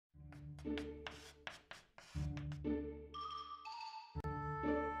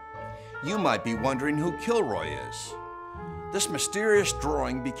You might be wondering who Kilroy is. This mysterious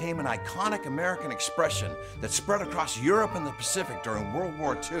drawing became an iconic American expression that spread across Europe and the Pacific during World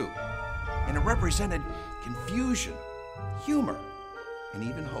War II. And it represented confusion, humor, and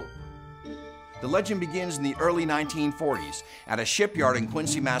even hope. The legend begins in the early 1940s at a shipyard in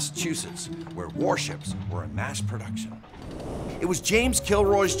Quincy, Massachusetts, where warships were in mass production. It was James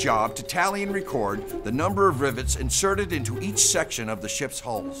Kilroy's job to tally and record the number of rivets inserted into each section of the ship's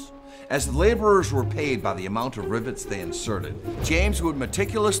hulls. As the laborers were paid by the amount of rivets they inserted, James would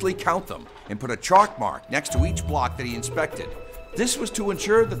meticulously count them and put a chalk mark next to each block that he inspected. This was to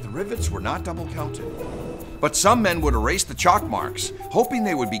ensure that the rivets were not double counted. But some men would erase the chalk marks, hoping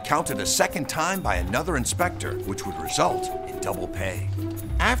they would be counted a second time by another inspector, which would result in double pay.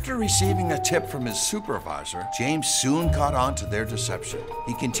 After receiving a tip from his supervisor, James soon caught on to their deception.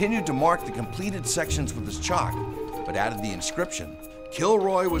 He continued to mark the completed sections with his chalk, but added the inscription,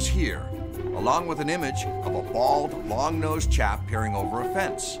 "Kilroy was here," along with an image of a bald, long-nosed chap peering over a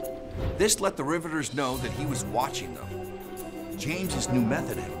fence. This let the riveters know that he was watching them. James's new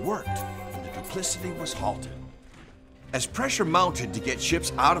method had worked, and the duplicity was halted. As pressure mounted to get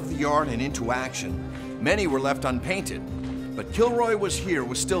ships out of the yard and into action, many were left unpainted, but Kilroy was here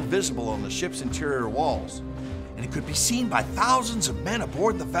was still visible on the ship's interior walls, and it could be seen by thousands of men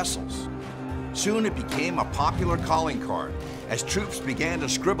aboard the vessels. Soon it became a popular calling card, as troops began to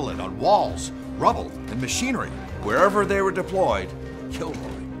scribble it on walls, rubble, and machinery. Wherever they were deployed,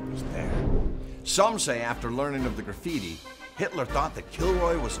 Kilroy was there. Some say after learning of the graffiti, Hitler thought that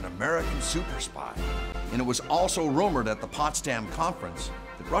Kilroy was an American super spy. And it was also rumored at the Potsdam Conference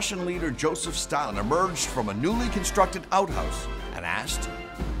that Russian leader Joseph Stalin emerged from a newly constructed outhouse and asked,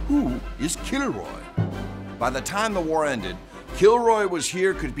 "Who is Kilroy?" By the time the war ended, "Kilroy was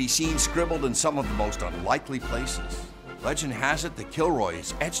here" could be seen scribbled in some of the most unlikely places. Legend has it that Kilroy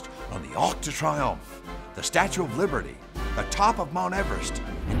is etched on the Arc de Triomphe, the Statue of Liberty, the top of Mount Everest,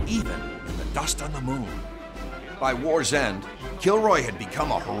 and even in the dust on the moon. By war's end, Kilroy had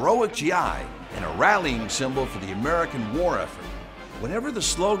become a heroic GI and a rallying symbol for the American war effort. Whenever the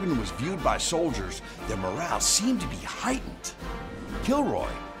slogan was viewed by soldiers, their morale seemed to be heightened. Kilroy,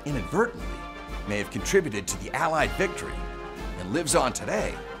 inadvertently, may have contributed to the Allied victory and lives on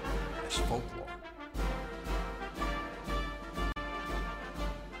today as folklore.